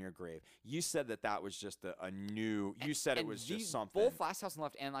Spit on Your Grave. You said that was just a new. You said it was just something. Both Last House on the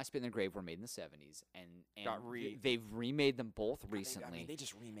Left and I Spit in Their Grave were made in the 70s, and they've remade them both recently. They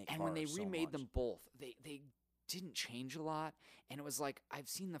just remake. And when they remade them both, they didn't change a lot, and it was like, I've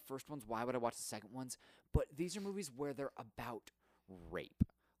seen the first ones, why would I watch the second ones? But these are movies where they're about rape,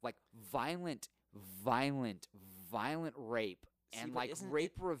 like violent rape, and like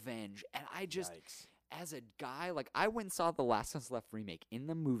rape revenge. And I just, as a guy, like, I went and saw the Last House Left remake in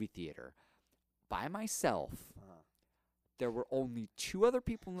the movie theater by myself. There were only 2 other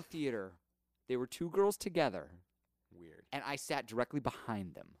people in the theater. They were 2 girls together. Weird. And I sat directly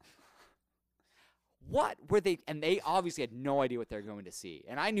behind them. What were they? And they obviously had no idea what they were going to see.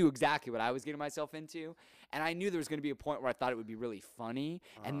 And I knew exactly what I was getting myself into. And I knew there was going to be a point where I thought it would be really funny.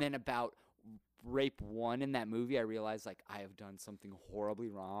 And then about rape 1 in that movie, I realized, like, I have done something horribly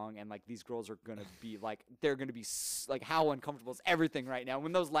wrong. And, like, these girls are going to be, like, they're going to be, like, how uncomfortable is everything right now.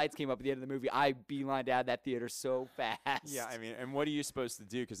 When those lights came up at the end of the movie, I beelined out of that theater so fast. Yeah, I mean, and what are you supposed to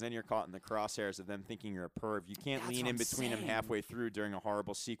do? Because then you're caught in the crosshairs of them thinking you're a perv. You can't lean in between them halfway through during a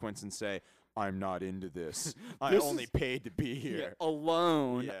horrible sequence and say, "I'm not into this. I only paid to be here."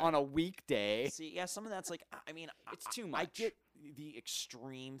 Alone on a weekday. See, yeah, some of that's like, I mean, It's too much. I get the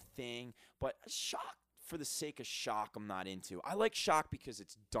extreme thing, but shock for the sake of shock, I'm not into. I like shock because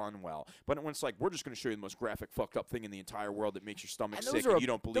it's done well. But when it's like, we're just going to show you the most graphic, fucked up thing in the entire world that makes your stomach sick and you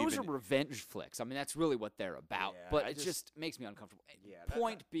don't believe those in are revenge flicks. I mean, that's really what they're about. Yeah, but it just makes me uncomfortable. Yeah,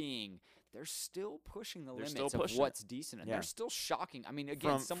 Point being, they're still pushing the limits still of pushing what's decent, and they're still shocking. I mean,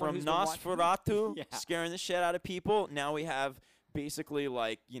 again, someone from who's been watching- Nosferatu Yeah. scaring the shit out of people. Now we have basically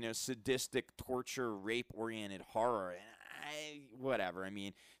like, sadistic torture, rape-oriented horror. And whatever. I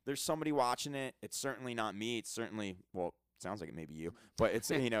mean, there's somebody watching it. It's certainly not me. It's certainly sounds like it may be you, but it's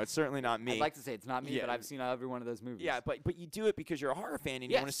it's certainly not me. I'd like to say it's not me, Yeah. but I've seen every one of those movies. Yeah, but you do it because you're a horror fan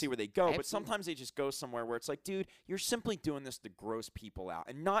and you want to Yes, see where they go. But absolutely. sometimes they just go somewhere where it's like, dude, you're simply doing this to gross people out,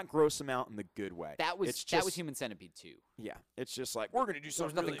 and not gross them out in the good way. that was It's that was just- Human Centipede 2. Yeah, it's just like we're gonna do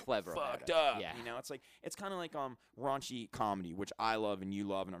something nothing really clever about fucked it. up. Yeah. It's like it's kind of like raunchy comedy, which I love and you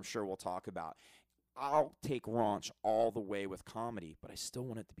love, and I'm sure we'll talk about. I'll take raunch all the way with comedy, but I still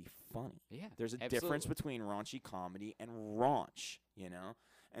want it to be funny. Yeah, There's a absolutely. difference between raunchy comedy and raunch,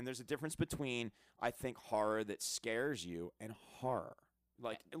 and there's a difference between, I think, horror that scares you and horror.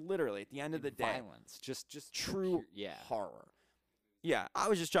 Like literally, at the end of the day, violence, just true pure- yeah. horror. Yeah, I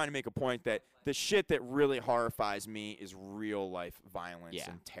was just trying to make a point that the shit that really horrifies me is real life violence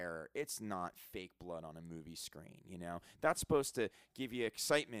Yeah. and terror. It's not fake blood on a movie screen, That's supposed to give you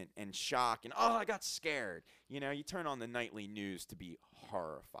excitement and shock and, oh, I got scared. You turn on the nightly news to be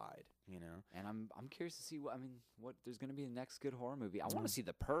horrified, And I'm curious to see what there's going to be the next good horror movie. I want to see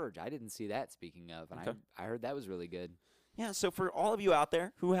The Purge. I didn't see that, speaking of, and Okay. I heard that was really good. Yeah, so for all of you out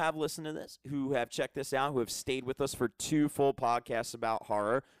there who have listened to this, who have checked this out, who have stayed with us for 2 full podcasts about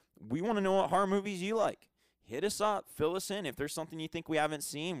horror, we want to know what horror movies you like. Hit us up, fill us in. If there's something you think we haven't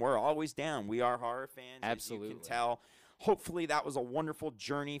seen, we're always down. We are horror fans, as you Absolutely. can tell. Hopefully that was a wonderful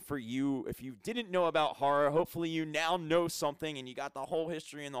journey for you. If you didn't know about horror, hopefully you now know something and you got the whole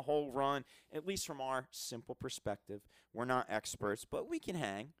history and the whole run, at least from our simple perspective. We're not experts, but we can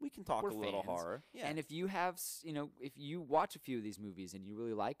hang. We can talk We're a little fans. horror. Yeah. And if you have, if you watch a few of these movies and you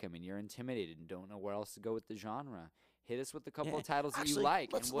really like them and you're intimidated and don't know where else to go with the genre, hit us with a couple Yeah. of titles that you Actually,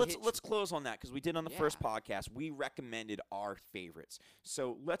 like. Let's and we'll hit let's close on that because we did on the first Yeah. podcast. We recommended our favorites.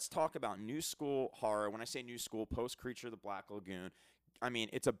 So let's talk about new school horror. When I say new school, post Creature of the Black Lagoon. I mean,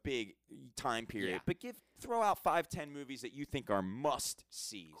 it's a big time period. Yeah. But throw out 5-10 movies that you think are must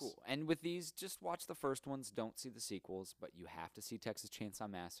sees. Cool. And with these, just watch the first ones. Don't see the sequels, but you have to see Texas Chainsaw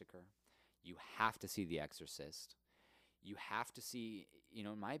Massacre. You have to see The Exorcist. You have to see,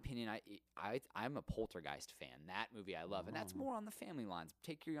 in my opinion, I'm a Poltergeist fan. That movie I love, and that's more on the family lines.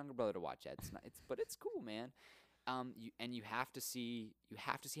 Take your younger brother to watch that. But it's cool, man. You have to see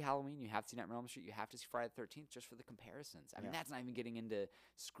Halloween. You have to see Nightmare on Elm Street. You have to see Friday the 13th just for the comparisons. I mean, that's not even getting into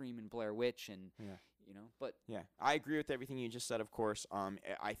Scream and Blair Witch and But Yeah, I agree with everything you just said, of course.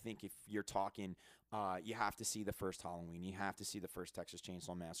 I think if you're talking, you have to see the first Halloween. You have to see the first Texas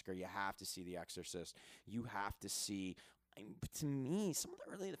Chainsaw Massacre. You have to see The Exorcist. You have to see, to me, some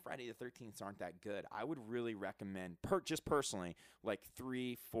of the Friday the 13th aren't that good. I would really recommend, just personally, like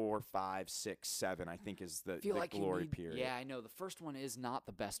 3, 4, 5, 6, 7, I think is the feel like glory you need, period. Yeah, I know the first one is not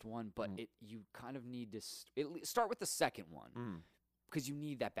the best one, but you kind of need to start with the second one because you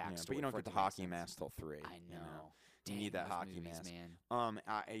need that Yeah, backstory. but you don't for get it the to make hockey sense. mask till 3. I know. You Dang, need that those hockey movies, mask. man.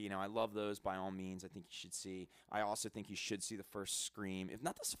 I love those by all means. I think you should see. I also think you should see the first Scream. If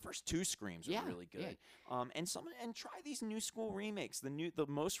not, the first 2 Screams are Yeah, really good. yeah. And try these new school remakes. The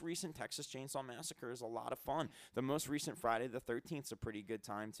most recent Texas Chainsaw Massacre is a lot of fun. The most recent Friday the 13th is a pretty good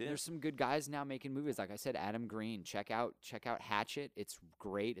time too. There's some good guys now making movies. Like I said, Adam Green. Check out Hatchet. It's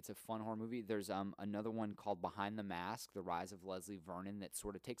great. It's a fun horror movie. There's another one called Behind the Mask: The Rise of Leslie Vernon that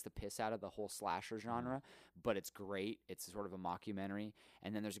sort of takes the piss out of the whole slasher genre, but it's great. It's sort of a mockumentary.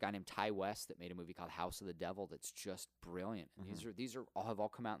 And then there's a guy named Ty West that made a movie called House of the Devil that's just brilliant. And these are have all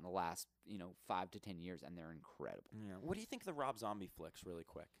come out in the last 5 to 10 years, and they're incredible. Yeah. What do you think of the Rob Zombie flicks? Really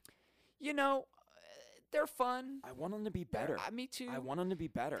quick. They're fun. I want them to be better. Me too. I want them to be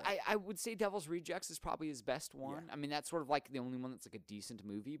better. I would say Devil's Rejects is probably his best one. I mean, that's sort of like the only one that's like a decent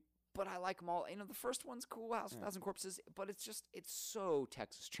movie. But I like them all. The first one's cool, House of a Thousand Corpses. But it's so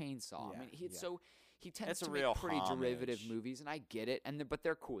Texas Chainsaw. I mean, he tends It's a to real make pretty derivative homage. movies, and I get it. But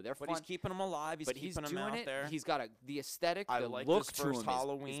they're cool. They're but fun. he's keeping them alive. He's but keeping he's them doing out it. there. He's got the aesthetic, I the like look this to him first is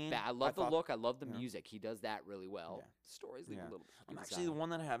Halloween. bad. I I love the thought- look. I love the music. He does that really well. Yeah. The stories leave Yeah. a little. I'm to actually the desire. one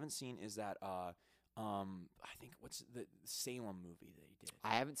that I haven't seen is that I think what's the Salem movie that he did.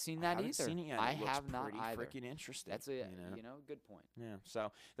 I haven't seen I that haven't either. seen it yet. I It looks have not pretty either. freaking interesting. That's a you know? good point. Yeah.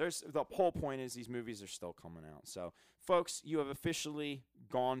 So the whole point is these movies are still coming out. So folks, you have officially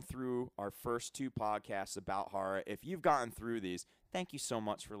gone through our first 2 podcasts about horror. If you've gotten through these, thank you so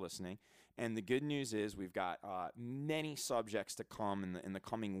much for listening. And the good news is we've got many subjects to come in the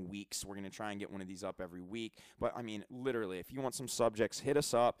coming weeks. We're going to try and get one of these up every week. But, I mean, literally, if you want some subjects, hit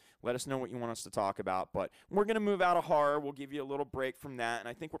us up. Let us know what you want us to talk about. But we're going to move out of horror. We'll give you a little break from that. And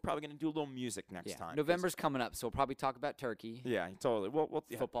I think we're probably going to do a little music next time. 'cause- November's coming up, so we'll probably talk about turkey, Yeah, totally. We'll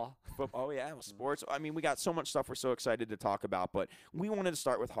yeah. football. Oh, yeah, well, sports. I mean, we got so much stuff we're so excited to talk about, but we wanted to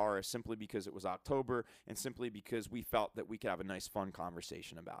start with horror simply because it was October and simply because we felt that we could have a nice, fun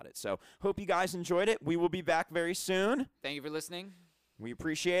conversation about it. So hopefully hope you guys enjoyed it. We will be back very soon. Thank you for listening, We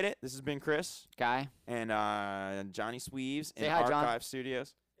appreciate it. This has been Chris Guy. and Johnny Sweeves Say in hi, John. Archive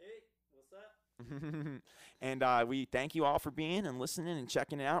Studios. And we thank you all for being and listening and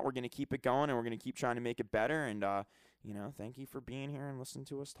checking it out. We're going to keep it going, and we're going to keep trying to make it better. And, thank you for being here and listening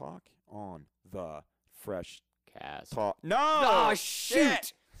to us talk on the Fresh Cast. Talk. No! Oh,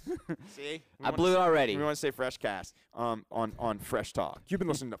 shoot! See? I blew it already. We want to say Fresh Cast on Fresh Talk. You've been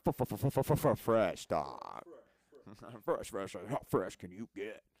listening to Fresh Talk. Fresh. How fresh can you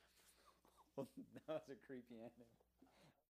get? That was a creepy ending.